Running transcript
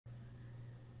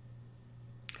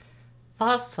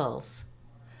Fossils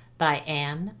by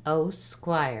Anne O.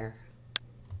 Squire.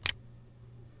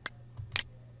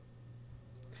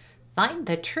 Find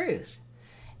the truth.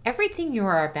 Everything you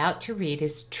are about to read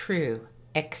is true,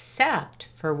 except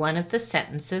for one of the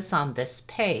sentences on this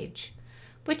page.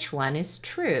 Which one is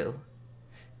true?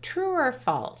 True or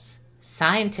false?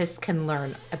 Scientists can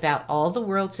learn about all the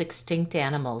world's extinct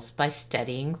animals by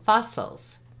studying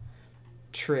fossils.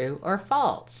 True or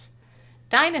false?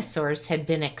 Dinosaurs had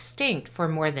been extinct for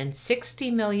more than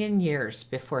 60 million years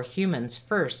before humans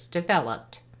first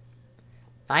developed.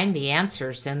 Find the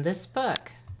answers in this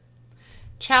book.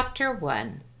 Chapter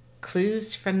 1.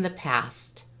 Clues from the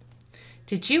Past.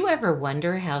 Did you ever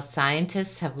wonder how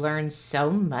scientists have learned so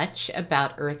much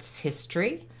about Earth's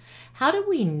history? How do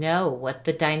we know what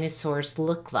the dinosaurs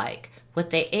looked like,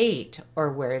 what they ate,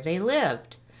 or where they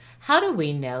lived? How do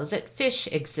we know that fish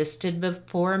existed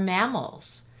before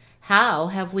mammals? How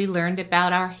have we learned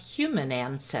about our human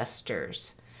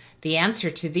ancestors? The answer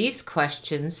to these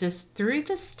questions is through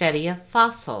the study of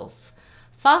fossils.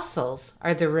 Fossils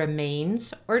are the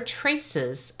remains or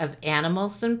traces of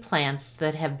animals and plants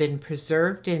that have been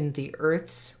preserved in the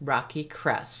Earth's rocky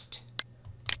crust.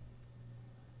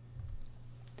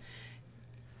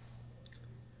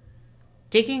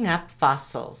 Digging up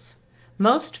fossils.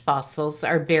 Most fossils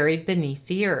are buried beneath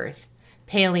the earth.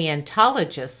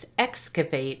 Paleontologists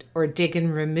excavate or dig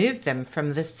and remove them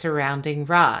from the surrounding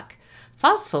rock.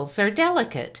 Fossils are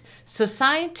delicate, so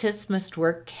scientists must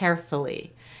work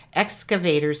carefully.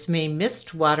 Excavators may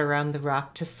mist water on the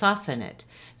rock to soften it.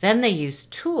 Then they use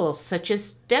tools such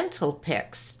as dental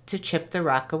picks to chip the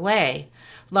rock away.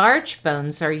 Large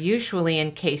bones are usually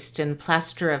encased in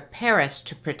plaster of Paris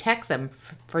to protect them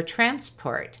for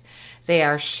transport. They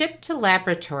are shipped to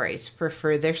laboratories for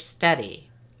further study.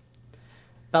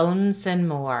 Bones and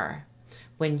more.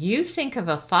 When you think of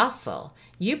a fossil,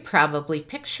 you probably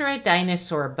picture a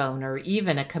dinosaur bone or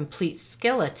even a complete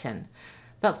skeleton.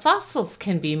 But fossils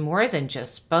can be more than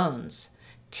just bones.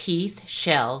 Teeth,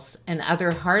 shells, and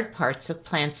other hard parts of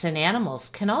plants and animals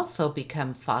can also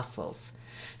become fossils.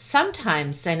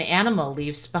 Sometimes an animal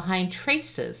leaves behind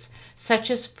traces, such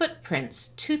as footprints,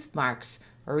 tooth marks,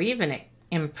 or even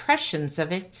impressions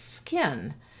of its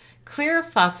skin. Clear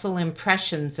fossil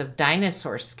impressions of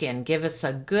dinosaur skin give us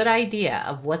a good idea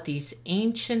of what these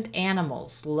ancient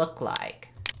animals look like.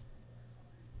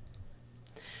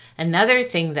 Another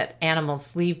thing that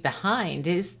animals leave behind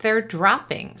is their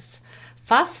droppings.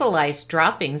 Fossilized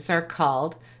droppings are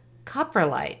called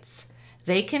coprolites.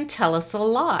 They can tell us a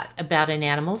lot about an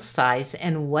animal's size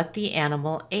and what the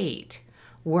animal ate.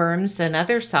 Worms and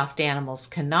other soft animals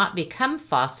cannot become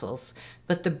fossils,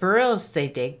 but the burrows they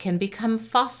dig can become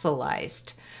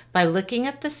fossilized. By looking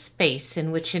at the space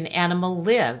in which an animal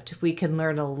lived, we can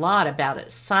learn a lot about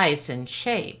its size and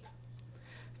shape.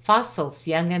 Fossils,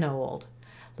 young and old.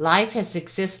 Life has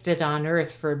existed on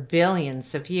Earth for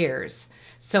billions of years,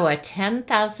 so a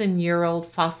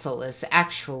 10,000-year-old fossil is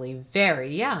actually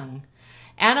very young.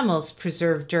 Animals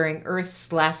preserved during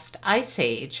Earth's last ice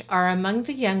age are among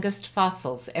the youngest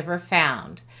fossils ever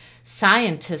found.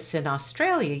 Scientists in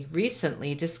Australia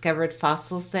recently discovered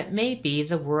fossils that may be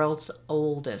the world's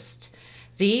oldest.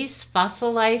 These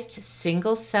fossilized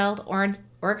single-celled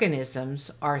organisms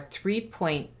are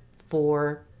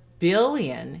 3.4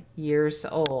 billion years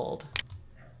old.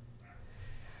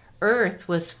 Earth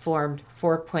was formed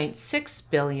 4.6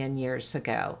 billion years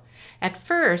ago. At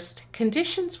first,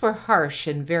 conditions were harsh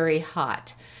and very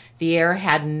hot. The air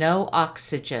had no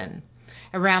oxygen.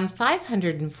 Around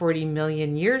 540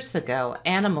 million years ago,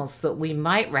 animals that we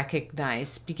might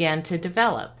recognize began to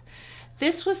develop.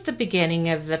 This was the beginning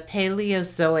of the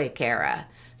Paleozoic era.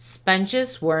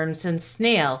 Sponges, worms, and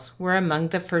snails were among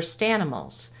the first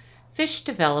animals. Fish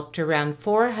developed around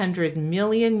 400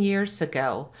 million years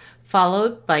ago,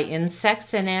 followed by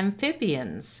insects and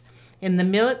amphibians. In the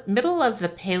middle of the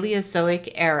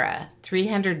Paleozoic era,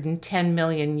 310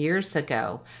 million years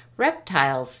ago,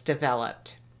 reptiles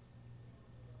developed.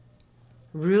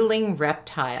 Ruling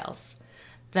reptiles.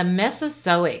 The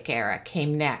Mesozoic era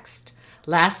came next,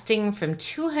 lasting from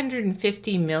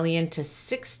 250 million to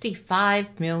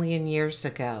 65 million years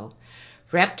ago.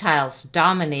 Reptiles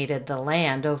dominated the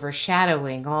land,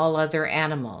 overshadowing all other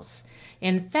animals.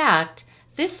 In fact,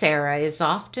 this era is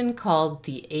often called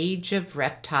the Age of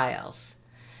Reptiles.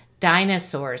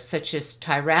 Dinosaurs such as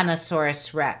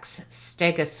Tyrannosaurus rex,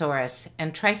 Stegosaurus,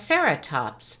 and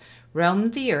Triceratops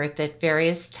roamed the earth at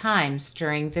various times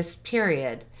during this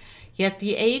period. Yet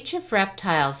the Age of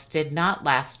Reptiles did not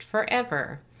last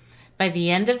forever. By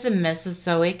the end of the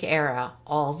Mesozoic era,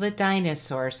 all the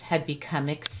dinosaurs had become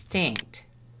extinct.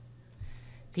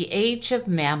 The Age of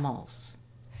Mammals.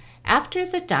 After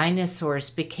the dinosaurs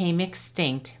became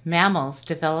extinct, mammals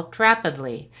developed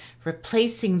rapidly,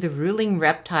 replacing the ruling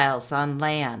reptiles on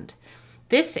land.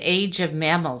 This age of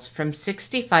mammals from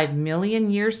 65 million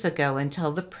years ago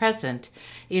until the present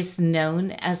is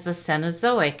known as the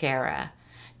Cenozoic era.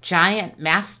 Giant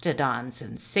mastodons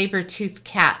and saber-toothed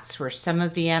cats were some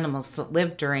of the animals that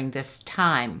lived during this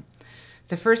time.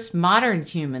 The first modern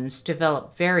humans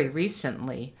developed very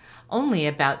recently, only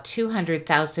about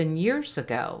 200,000 years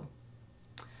ago.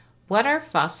 What are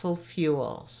fossil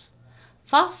fuels?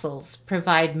 Fossils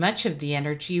provide much of the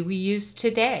energy we use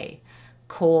today.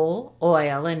 Coal,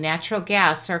 oil, and natural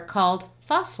gas are called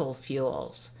fossil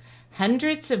fuels.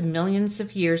 Hundreds of millions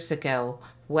of years ago,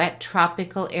 wet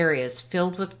tropical areas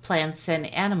filled with plants and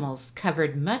animals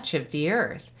covered much of the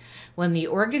earth. When the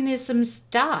organisms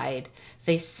died,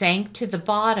 they sank to the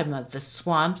bottom of the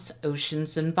swamps,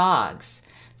 oceans, and bogs.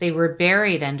 They were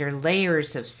buried under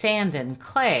layers of sand and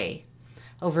clay.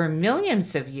 Over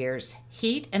millions of years,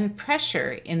 heat and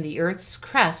pressure in the Earth's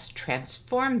crust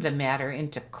transformed the matter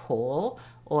into coal,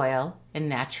 oil, and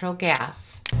natural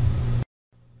gas.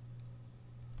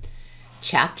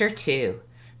 Chapter 2.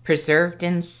 Preserved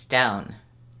in Stone.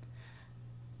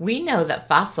 We know that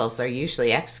fossils are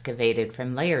usually excavated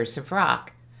from layers of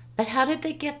rock, but how did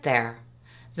they get there?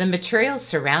 The material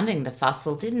surrounding the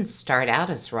fossil didn't start out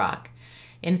as rock.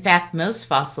 In fact, most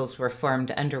fossils were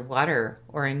formed underwater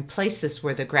or in places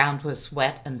where the ground was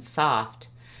wet and soft.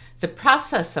 The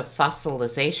process of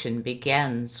fossilization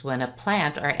begins when a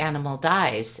plant or animal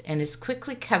dies and is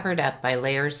quickly covered up by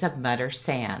layers of mud or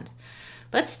sand.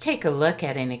 Let's take a look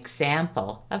at an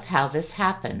example of how this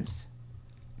happens.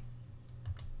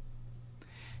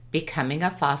 Becoming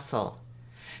a fossil.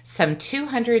 Some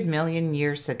 200 million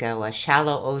years ago, a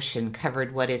shallow ocean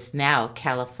covered what is now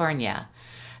California.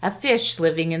 A fish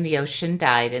living in the ocean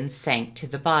died and sank to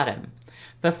the bottom.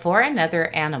 Before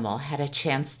another animal had a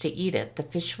chance to eat it, the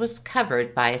fish was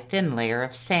covered by a thin layer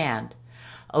of sand.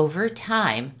 Over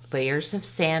time, layers of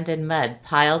sand and mud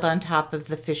piled on top of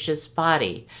the fish's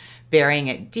body, burying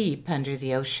it deep under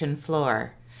the ocean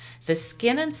floor. The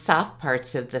skin and soft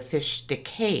parts of the fish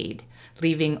decayed,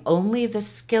 leaving only the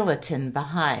skeleton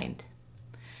behind.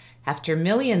 After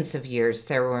millions of years,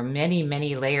 there were many,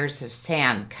 many layers of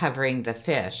sand covering the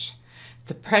fish.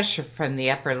 The pressure from the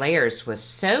upper layers was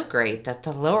so great that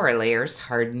the lower layers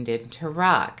hardened into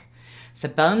rock. The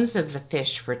bones of the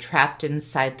fish were trapped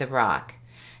inside the rock.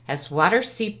 As water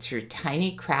seeped through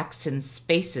tiny cracks and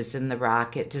spaces in the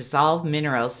rock, it dissolved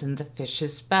minerals in the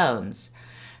fish's bones.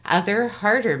 Other,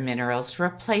 harder minerals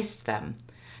replaced them.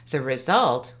 The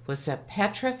result was a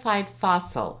petrified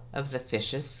fossil of the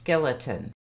fish's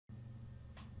skeleton.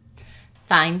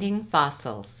 Finding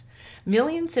fossils.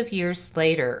 Millions of years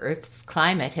later, Earth's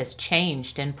climate has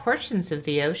changed and portions of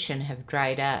the ocean have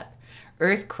dried up.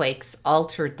 Earthquakes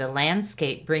altered the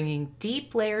landscape, bringing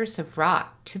deep layers of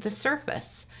rock to the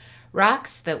surface.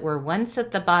 Rocks that were once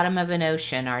at the bottom of an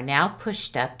ocean are now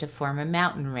pushed up to form a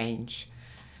mountain range.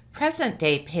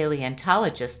 Present-day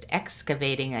paleontologists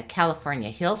excavating a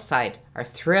California hillside are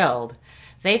thrilled.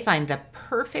 They find the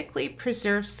perfectly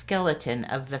preserved skeleton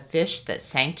of the fish that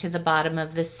sank to the bottom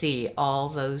of the sea all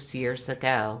those years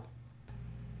ago.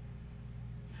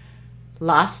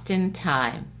 Lost in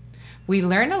time. We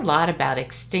learn a lot about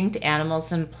extinct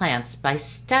animals and plants by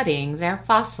studying their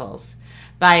fossils.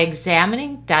 By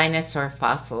examining dinosaur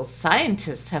fossils,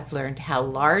 scientists have learned how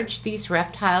large these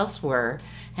reptiles were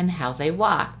and how they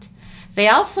walked. They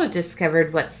also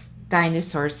discovered what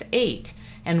dinosaurs ate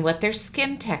and what their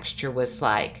skin texture was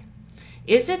like.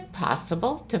 Is it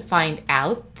possible to find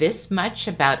out this much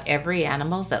about every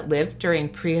animal that lived during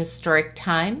prehistoric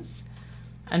times?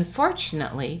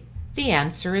 Unfortunately, the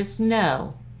answer is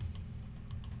no.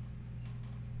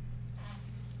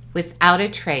 Without a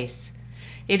trace.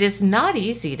 It is not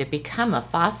easy to become a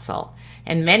fossil,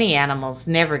 and many animals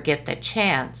never get the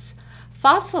chance.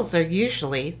 Fossils are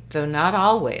usually, though not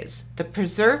always, the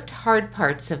preserved hard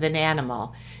parts of an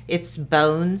animal, its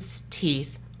bones,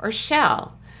 teeth, or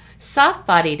shell.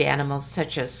 Soft-bodied animals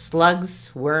such as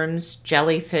slugs, worms,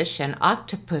 jellyfish, and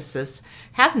octopuses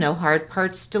have no hard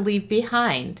parts to leave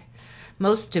behind.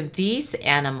 Most of these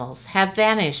animals have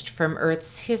vanished from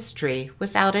Earth's history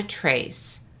without a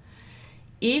trace.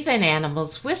 Even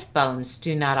animals with bones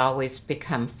do not always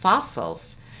become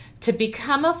fossils. To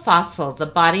become a fossil, the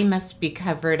body must be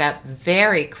covered up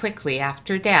very quickly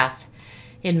after death.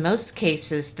 In most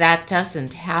cases, that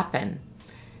doesn't happen.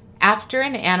 After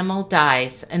an animal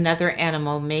dies, another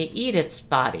animal may eat its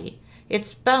body.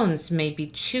 Its bones may be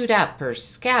chewed up or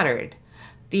scattered.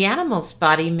 The animal's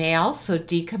body may also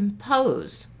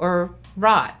decompose or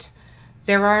rot.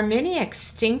 There are many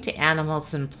extinct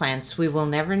animals and plants we will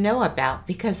never know about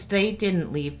because they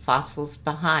didn't leave fossils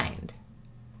behind.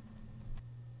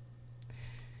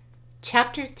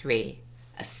 Chapter 3: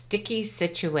 A Sticky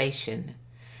Situation.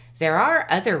 There are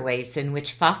other ways in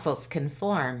which fossils can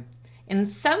form. In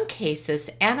some cases,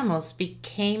 animals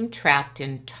became trapped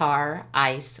in tar,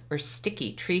 ice, or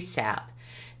sticky tree sap.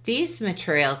 These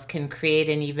materials can create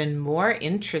an even more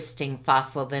interesting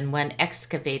fossil than one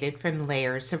excavated from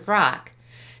layers of rock.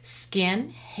 Skin,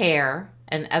 hair,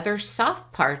 and other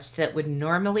soft parts that would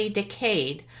normally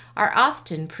decay are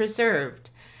often preserved.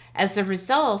 As a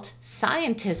result,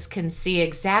 scientists can see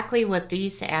exactly what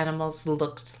these animals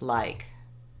looked like.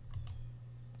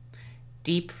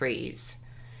 Deep freeze.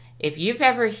 If you've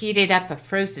ever heated up a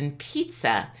frozen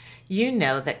pizza, you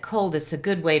know that cold is a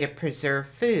good way to preserve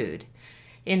food.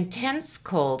 Intense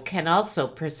cold can also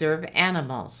preserve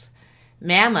animals.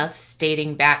 Mammoths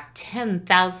dating back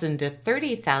 10,000 to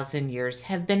 30,000 years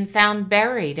have been found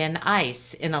buried in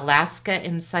ice in Alaska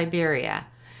and Siberia.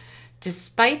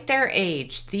 Despite their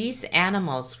age, these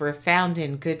animals were found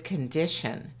in good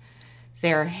condition.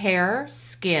 Their hair,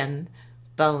 skin,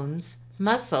 bones,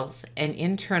 muscles, and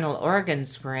internal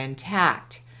organs were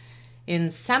intact. In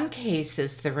some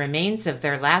cases, the remains of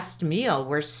their last meal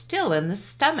were still in the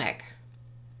stomach.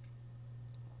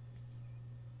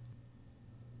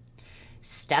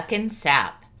 Stuck in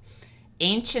sap.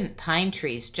 Ancient pine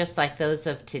trees, just like those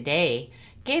of today,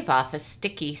 gave off a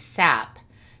sticky sap.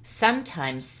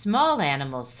 Sometimes small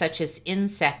animals such as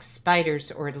insects,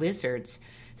 spiders, or lizards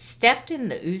stepped in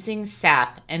the oozing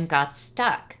sap and got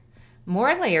stuck.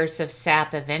 More layers of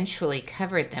sap eventually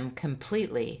covered them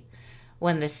completely.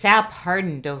 When the sap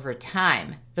hardened over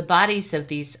time, the bodies of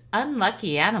these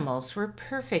unlucky animals were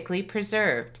perfectly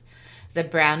preserved. The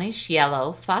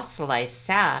brownish-yellow fossilized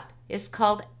sap is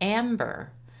called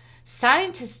amber.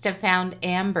 Scientists have found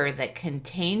amber that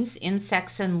contains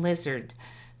insects and lizards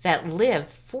that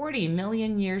lived 40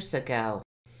 million years ago.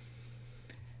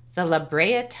 The La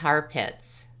Brea Tar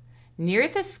Pits. Near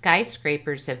the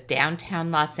skyscrapers of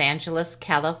downtown Los Angeles,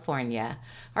 California,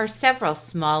 are several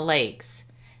small lakes.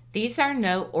 These are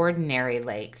no ordinary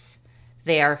lakes.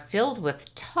 They are filled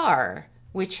with tar,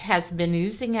 which has been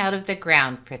oozing out of the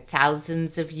ground for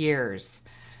thousands of years.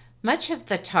 Much of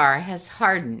the tar has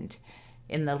hardened.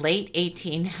 In the late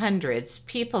 1800s,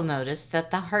 people noticed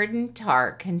that the hardened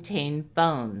tar contained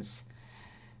bones.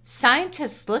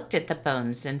 Scientists looked at the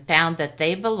bones and found that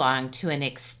they belonged to an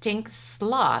extinct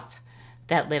sloth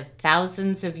that lived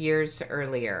thousands of years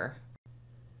earlier.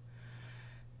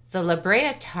 The La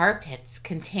Brea Tar Pits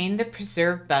contain the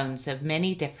preserved bones of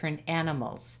many different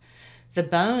animals. The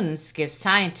bones give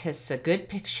scientists a good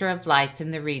picture of life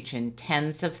in the region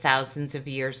tens of thousands of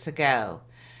years ago.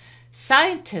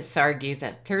 Scientists argue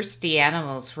that thirsty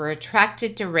animals were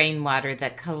attracted to rainwater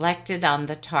that collected on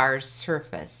the tar's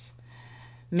surface.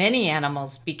 Many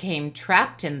animals became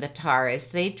trapped in the tar as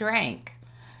they drank.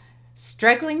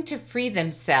 Struggling to free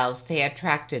themselves, they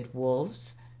attracted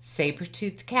wolves,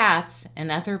 saber-toothed cats, and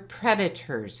other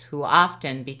predators who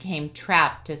often became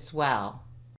trapped as well.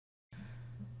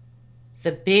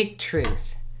 The Big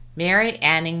Truth. Mary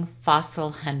Anning,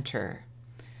 fossil hunter.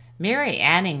 Mary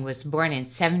Anning was born in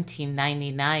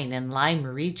 1799 in Lyme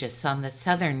Regis on the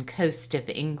southern coast of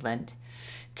England.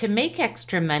 To make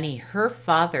extra money, her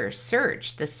father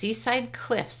searched the seaside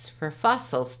cliffs for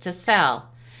fossils to sell.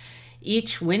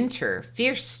 Each winter,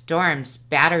 fierce storms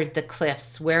battered the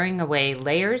cliffs, wearing away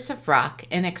layers of rock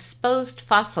and exposed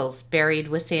fossils buried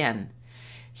within.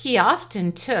 He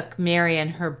often took Mary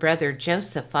and her brother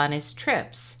Joseph on his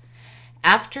trips.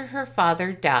 After her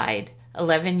father died,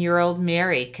 11-year-old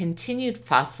Mary continued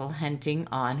fossil hunting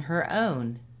on her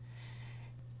own.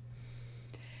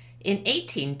 In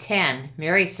 1810,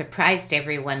 Mary surprised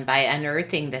everyone by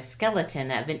unearthing the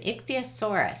skeleton of an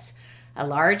ichthyosaurus, a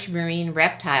large marine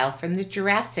reptile from the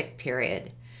Jurassic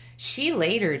period. She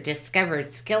later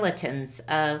discovered skeletons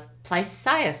of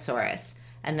Plesiosaurus,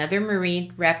 another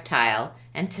marine reptile,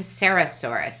 and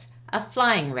Pterosaurus, a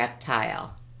flying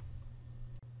reptile.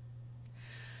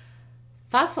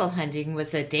 Fossil hunting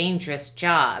was a dangerous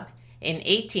job. In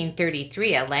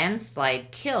 1833, a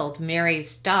landslide killed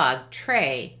Mary's dog,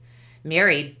 Trey.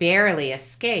 Mary barely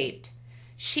escaped.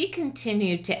 She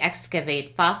continued to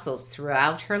excavate fossils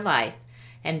throughout her life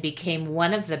and became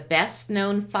one of the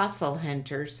best-known fossil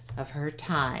hunters of her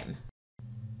time.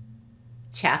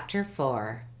 Chapter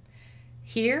 4.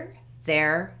 Here,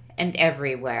 There, and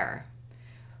Everywhere.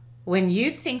 When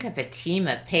you think of a team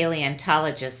of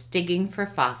paleontologists digging for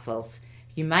fossils,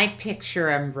 you might picture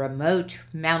a remote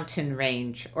mountain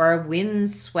range or a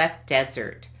wind-swept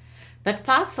desert. But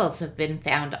fossils have been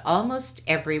found almost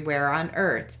everywhere on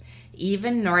Earth,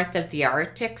 even north of the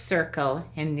Arctic Circle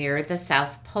and near the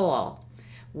South Pole.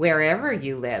 Wherever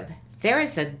you live, there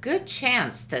is a good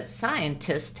chance that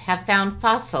scientists have found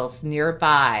fossils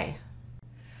nearby.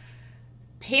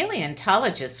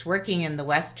 Paleontologists working in the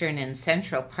western and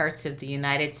central parts of the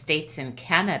United States and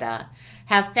Canada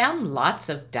have found lots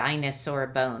of dinosaur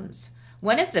bones.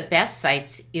 One of the best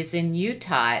sites is in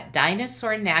Utah at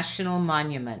Dinosaur National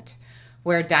Monument,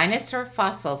 where dinosaur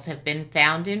fossils have been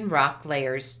found in rock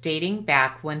layers dating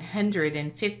back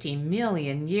 150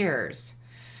 million years.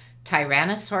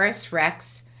 Tyrannosaurus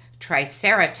rex,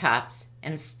 Triceratops,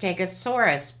 and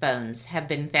Stegosaurus bones have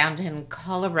been found in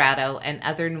Colorado and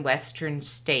other western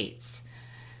states.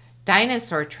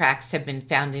 Dinosaur tracks have been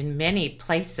found in many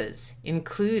places,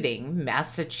 including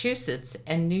Massachusetts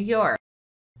and New York.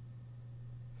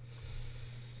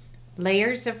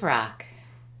 Layers of rock.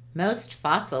 Most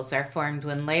fossils are formed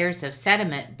when layers of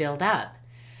sediment build up.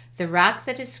 The rock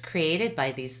that is created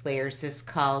by these layers is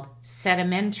called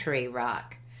sedimentary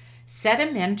rock.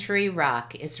 Sedimentary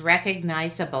rock is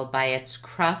recognizable by its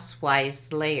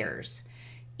crosswise layers.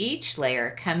 Each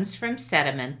layer comes from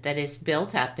sediment that is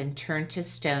built up and turned to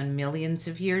stone millions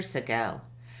of years ago.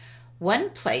 One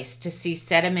place to see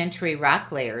sedimentary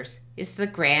rock layers is the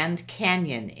Grand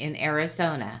Canyon in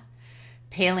Arizona.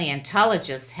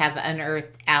 Paleontologists have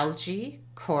unearthed algae,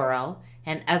 coral,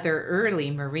 and other early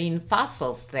marine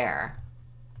fossils there.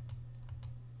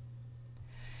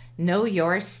 Know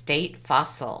your state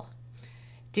fossil.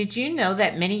 Did you know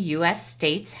that many U.S.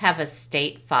 states have a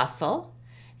state fossil?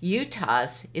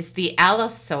 Utah's is the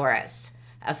Allosaurus,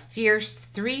 a fierce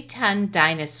 3-ton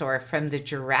dinosaur from the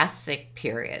Jurassic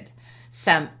period.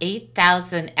 Some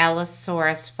 8,000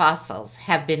 Allosaurus fossils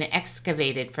have been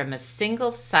excavated from a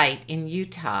single site in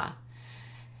Utah.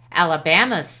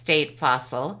 Alabama's state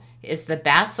fossil is the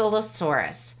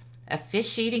Basilosaurus, a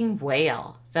fish-eating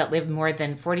whale that lived more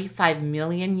than 45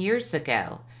 million years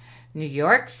ago. New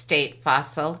York's state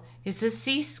fossil is a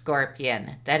sea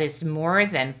scorpion that is more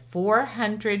than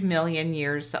 400 million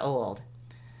years old.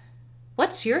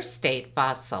 What's your state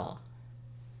fossil?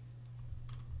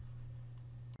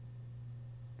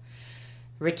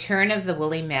 Return of the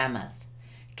woolly mammoth.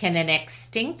 Can an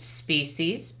extinct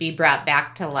species be brought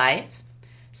back to life?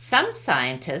 Some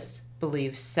scientists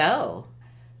believe so.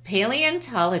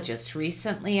 Paleontologists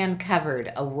recently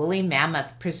uncovered a woolly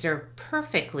mammoth preserved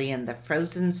perfectly in the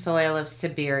frozen soil of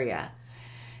Siberia.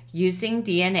 Using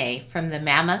DNA from the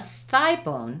mammoth's thigh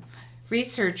bone,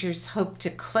 researchers hope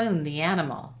to clone the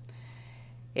animal.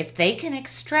 If they can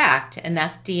extract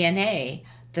enough DNA,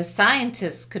 the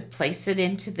scientists could place it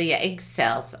into the egg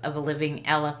cells of a living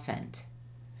elephant.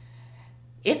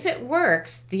 If it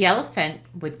works, the elephant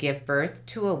would give birth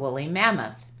to a woolly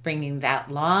mammoth, bringing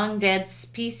that long-dead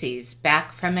species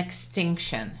back from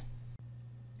extinction.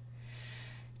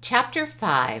 Chapter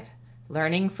 5,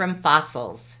 Learning from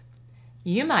Fossils.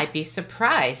 You might be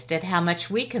surprised at how much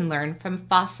we can learn from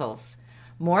fossils.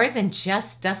 More than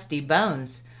just dusty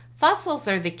bones, fossils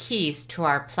are the keys to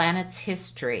our planet's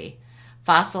history.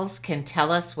 Fossils can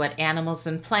tell us what animals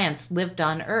and plants lived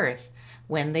on Earth,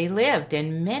 when they lived,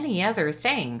 and many other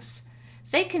things.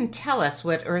 They can tell us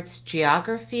what Earth's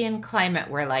geography and climate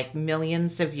were like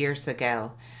millions of years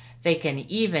ago. They can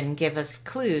even give us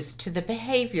clues to the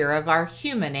behavior of our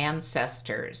human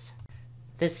ancestors.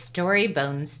 The story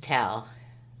bones tell.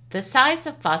 The size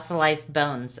of fossilized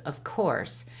bones, of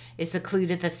course, is a clue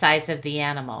to the size of the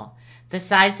animal. The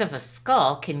size of a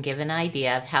skull can give an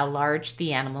idea of how large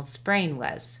the animal's brain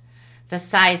was. The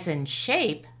size and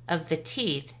shape of the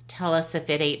teeth tell us if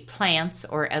it ate plants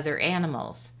or other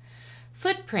animals.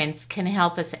 Footprints can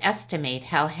help us estimate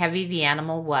how heavy the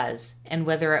animal was and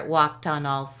whether it walked on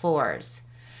all fours.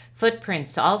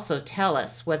 Footprints also tell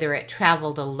us whether it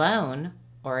traveled alone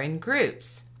or in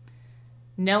groups.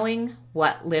 Knowing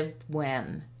what lived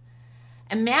when.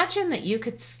 Imagine that you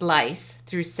could slice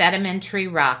through sedimentary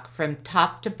rock from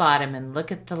top to bottom and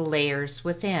look at the layers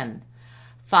within.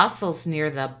 Fossils near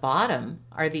the bottom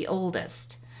are the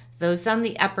oldest. Those on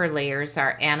the upper layers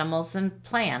are animals and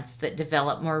plants that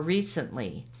developed more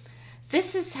recently.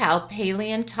 This is how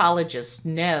paleontologists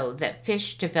know that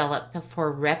fish developed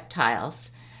before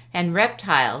reptiles and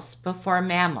reptiles before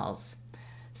mammals.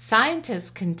 Scientists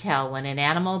can tell when an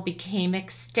animal became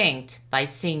extinct by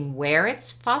seeing where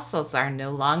its fossils are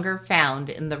no longer found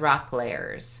in the rock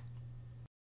layers.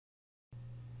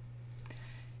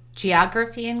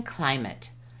 Geography and climate.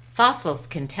 Fossils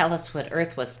can tell us what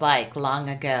Earth was like long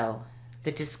ago.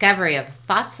 The discovery of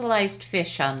fossilized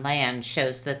fish on land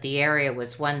shows that the area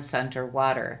was once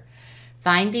underwater.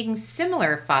 Finding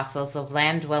similar fossils of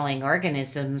land-dwelling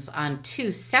organisms on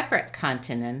two separate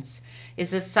continents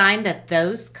is a sign that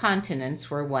those continents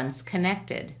were once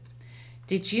connected.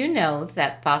 Did you know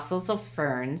that fossils of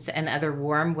ferns and other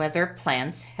warm weather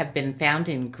plants have been found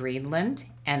in Greenland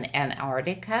and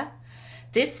Antarctica?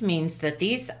 This means that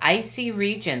these icy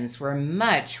regions were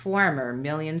much warmer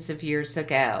millions of years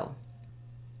ago.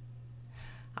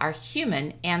 Our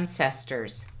human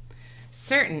ancestors.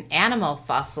 Certain animal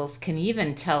fossils can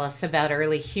even tell us about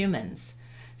early humans.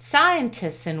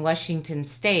 Scientists in Washington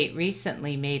State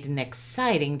recently made an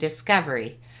exciting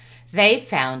discovery. They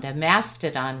found a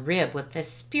mastodon rib with a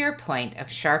spear point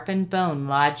of sharpened bone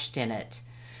lodged in it.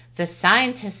 The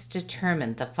scientists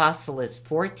determined the fossil is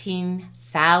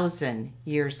 14,000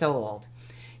 years old.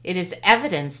 It is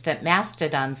evidence that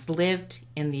mastodons lived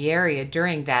in the area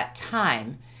during that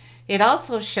time. It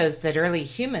also shows that early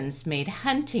humans made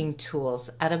hunting tools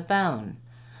out of bone.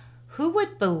 Who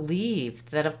would believe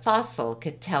that a fossil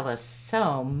could tell us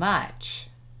so much?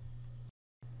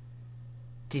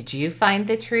 Did you find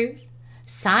the truth?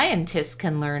 Scientists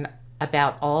can learn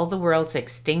about all the world's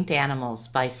extinct animals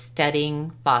by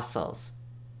studying fossils.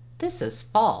 This is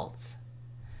false.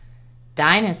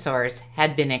 Dinosaurs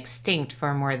had been extinct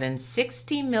for more than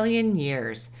 60 million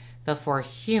years before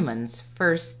humans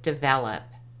first developed.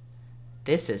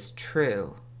 This is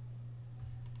true.